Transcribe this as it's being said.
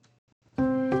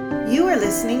You are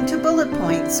listening to Bullet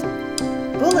Points.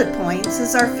 Bullet Points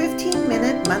is our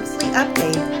 15-minute monthly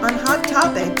update on hot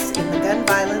topics in the gun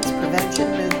violence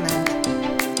prevention movement.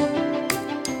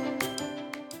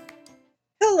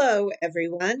 Hello,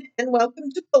 everyone, and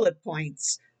welcome to Bullet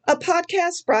Points, a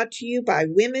podcast brought to you by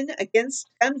Women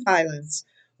Against Gun Violence,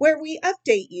 where we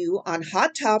update you on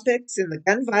hot topics in the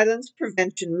gun violence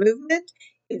prevention movement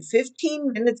in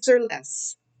 15 minutes or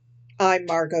less. I'm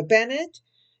Margot Bennett,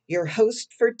 your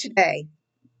host for today.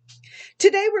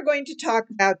 Today we're going to talk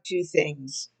about two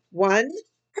things. One,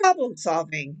 problem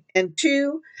solving, and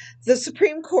two, the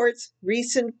Supreme Court's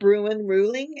recent Bruen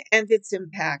ruling and its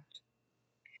impact.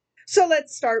 So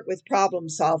let's start with problem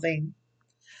solving.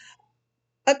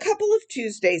 A couple of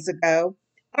Tuesdays ago,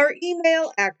 our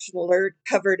email action alert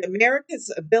covered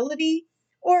America's ability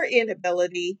or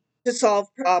inability to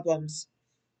solve problems.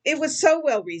 It was so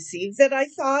well received that I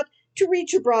thought to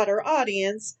reach a broader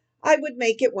audience, I would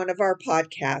make it one of our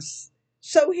podcasts.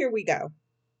 So here we go.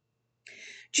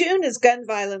 June is Gun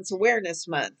Violence Awareness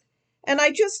Month, and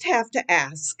I just have to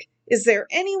ask, is there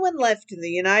anyone left in the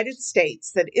United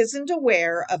States that isn't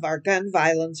aware of our gun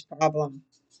violence problem?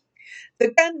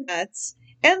 The gun nuts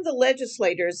and the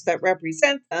legislators that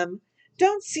represent them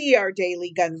don't see our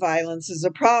daily gun violence as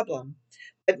a problem,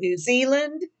 but New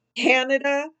Zealand,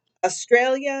 Canada,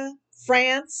 Australia,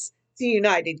 France, the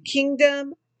United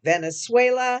Kingdom,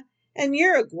 Venezuela, and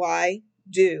Uruguay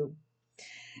do.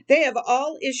 They have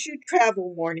all issued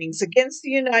travel warnings against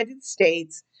the United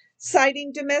States,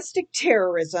 citing domestic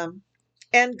terrorism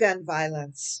and gun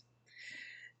violence.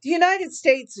 The United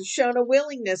States has shown a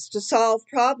willingness to solve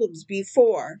problems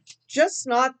before, just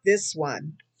not this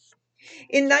one.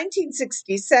 In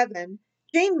 1967,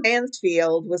 Jane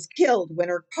Mansfield was killed when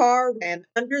her car ran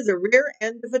under the rear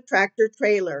end of a tractor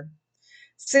trailer.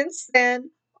 Since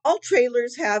then, all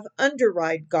trailers have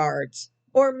underride guards,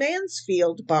 or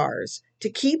Mansfield bars,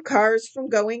 to keep cars from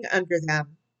going under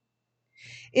them.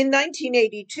 In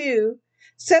 1982,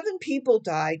 7 people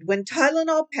died when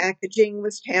Tylenol packaging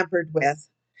was tampered with.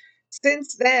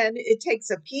 Since then, it takes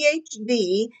a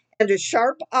PhD and a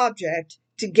sharp object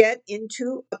to get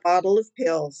into a bottle of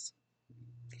pills.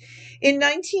 In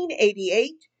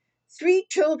 1988, 3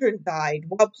 children died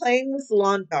while playing with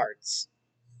lawn darts.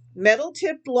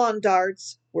 Metal-tipped lawn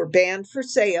darts were banned for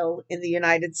sale in the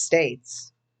United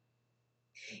States.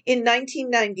 In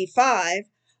 1995,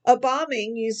 a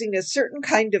bombing using a certain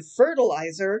kind of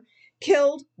fertilizer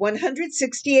killed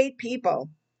 168 people.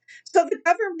 So the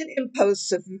government imposed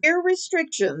severe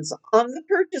restrictions on the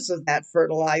purchase of that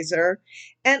fertilizer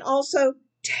and also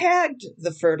tagged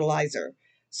the fertilizer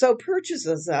so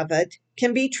purchases of it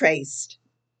can be traced.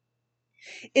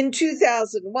 In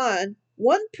 2001,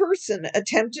 one person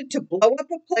attempted to blow up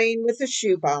a plane with a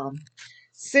shoe bomb.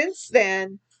 Since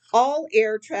then, all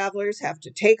air travelers have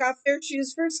to take off their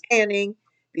shoes for scanning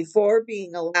before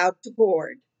being allowed to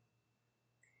board.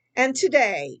 And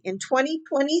today, in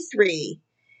 2023,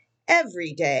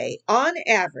 every day, on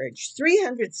average,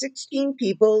 316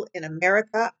 people in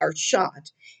America are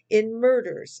shot in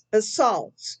murders,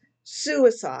 assaults,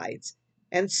 suicides,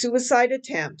 and suicide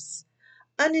attempts,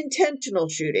 unintentional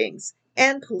shootings,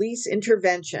 and police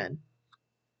intervention.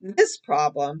 This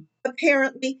problem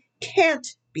apparently can't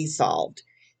be solved,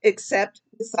 except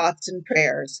with thoughts and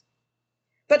prayers.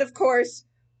 But of course,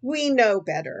 we know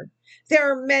better. There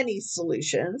are many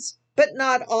solutions, but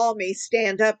not all may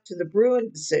stand up to the Bruen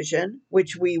decision,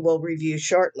 which we will review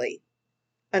shortly.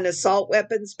 An assault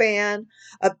weapons ban,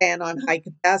 a ban on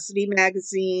high-capacity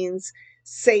magazines,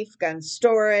 safe gun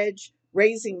storage,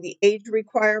 raising the age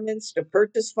requirements to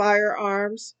purchase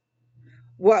firearms.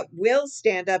 What will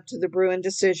stand up to the Bruen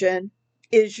decision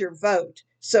is your vote.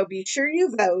 So be sure you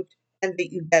vote and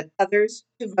that you get others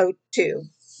to vote too.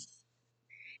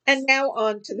 And now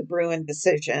on to the Bruen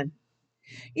decision.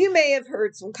 You may have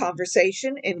heard some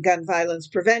conversation in gun violence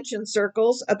prevention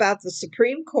circles about the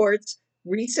Supreme Court's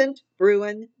recent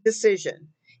Bruen decision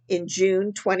in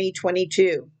June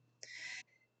 2022.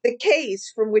 The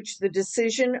case from which the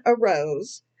decision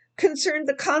arose concerned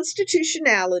the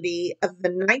constitutionality of the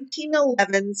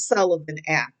 1911 Sullivan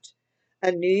Act,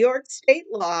 a New York state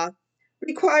law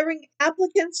requiring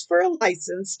applicants for a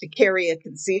license to carry a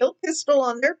concealed pistol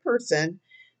on their person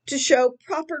to show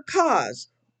proper cause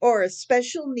or a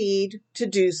special need to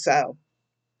do so.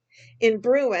 In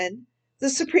Bruen, the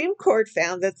Supreme Court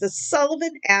found that the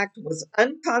Sullivan Act was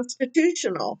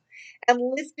unconstitutional and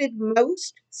lifted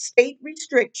most state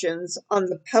restrictions on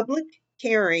the public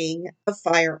carrying of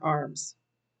firearms.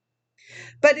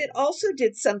 But it also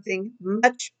did something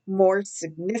much more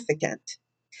significant.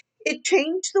 It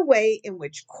changed the way in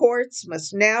which courts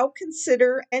must now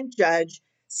consider and judge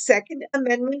Second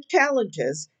Amendment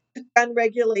challenges to gun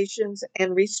regulations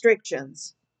and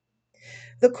restrictions.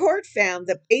 The court found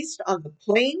that based on the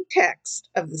plain text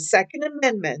of the Second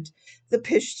Amendment, the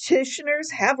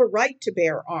petitioners have a right to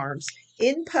bear arms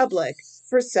in public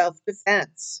for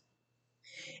self-defense.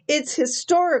 Its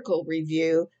historical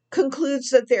review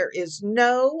concludes that there is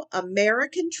no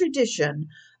American tradition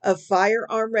of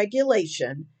firearm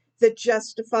regulation that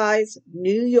justifies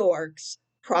New York's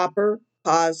proper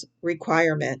cause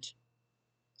requirement.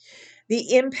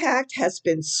 The impact has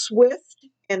been swift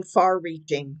and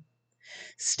far-reaching.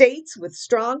 States with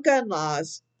strong gun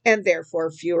laws, and therefore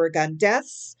fewer gun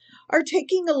deaths, are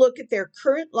taking a look at their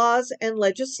current laws and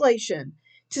legislation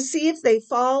to see if they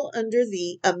fall under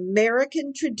the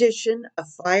American tradition of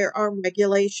firearm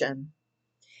regulation.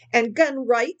 And gun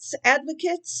rights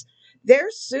advocates,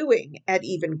 they're suing at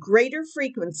even greater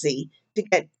frequency to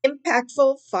get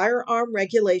impactful firearm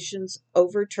regulations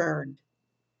overturned.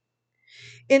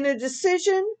 In a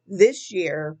decision this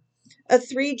year, a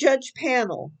 3-judge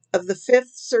panel of the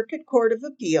Fifth Circuit Court of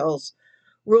Appeals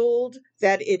ruled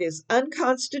that it is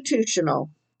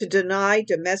unconstitutional to deny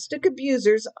domestic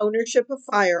abusers ownership of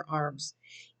firearms,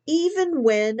 even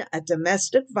when a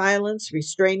domestic violence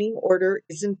restraining order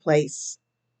is in place.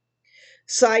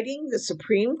 Citing the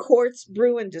Supreme Court's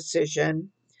Bruen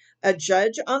decision, a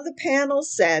judge on the panel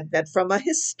said that from a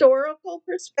historical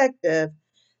perspective,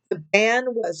 the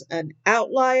ban was an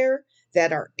outlier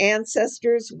that our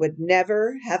ancestors would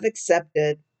never have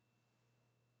accepted.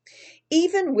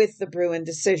 Even with the Bruen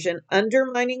decision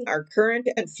undermining our current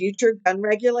and future gun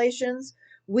regulations,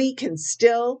 we can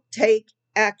still take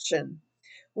action.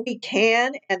 We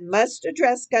can and must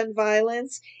address gun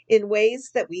violence in ways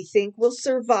that we think will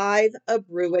survive a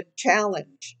Bruen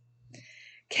challenge.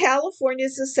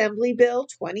 California's Assembly Bill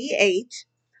 28,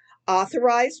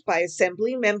 authorized by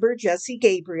Assemblymember Jesse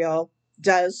Gabriel,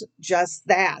 does just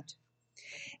that.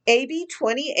 AB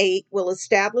 28 will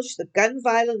establish the Gun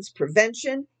Violence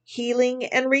Prevention, Healing,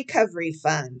 and Recovery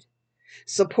Fund,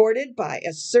 supported by a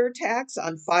surtax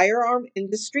on firearm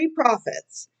industry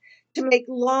profits, to make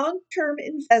long-term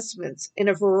investments in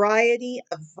a variety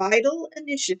of vital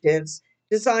initiatives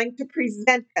designed to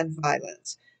prevent gun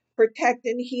violence, protect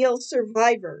and heal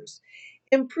survivors,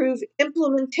 improve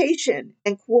implementation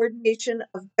and coordination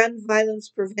of gun violence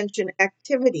prevention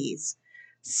activities,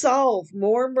 solve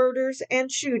more murders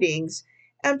and shootings,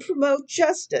 and promote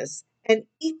justice and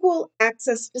equal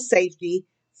access to safety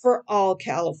for all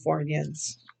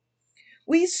Californians.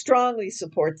 We strongly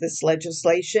support this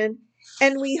legislation,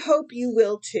 and we hope you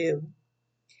will too.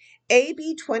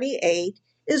 AB 28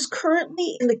 is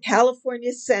currently in the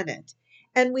California Senate,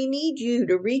 and we need you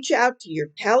to reach out to your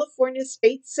California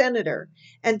state senator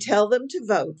and tell them to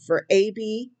vote for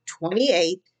AB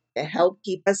 28 to help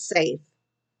keep us safe.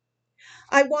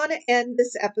 I want to end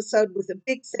this episode with a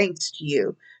big thanks to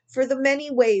you for the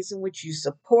many ways in which you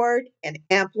support and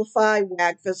amplify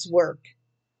WAGVA's work.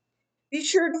 Be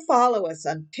sure to follow us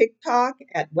on TikTok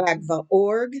at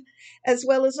WAGVA.org, as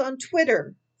well as on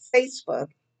Twitter,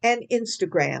 Facebook, and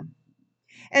Instagram.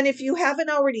 And if you haven't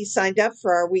already signed up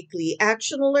for our weekly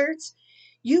action alerts,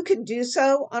 you can do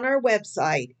so on our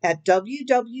website at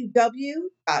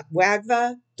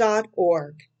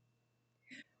www.wagva.org.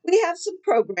 We have some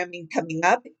programming coming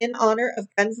up in honor of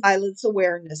Gun Violence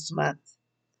Awareness Month.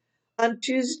 On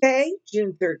Tuesday,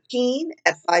 June 13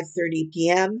 at 5:30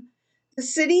 p.m., the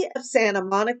City of Santa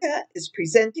Monica is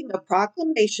presenting a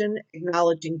proclamation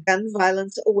acknowledging Gun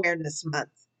Violence Awareness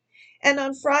Month. And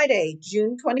on Friday,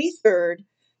 June 23rd,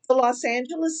 the Los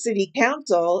Angeles City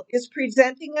Council is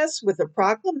presenting us with a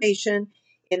proclamation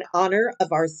in honor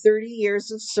of our 30 years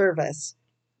of service.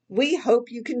 We hope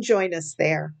you can join us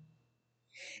there.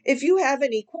 If you have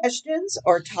any questions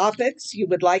or topics you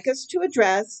would like us to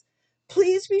address,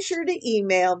 please be sure to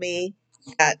email me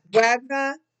at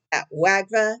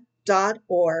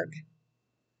wagva@wagva.org.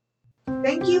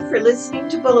 Thank you for listening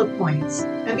to Bullet Points,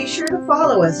 and be sure to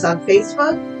follow us on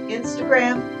Facebook,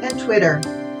 Instagram, and Twitter.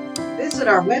 Visit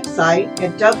our website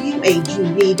at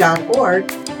wagv.org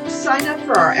to sign up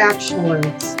for our action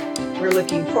alerts. We're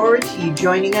looking forward to you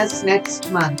joining us next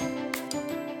month.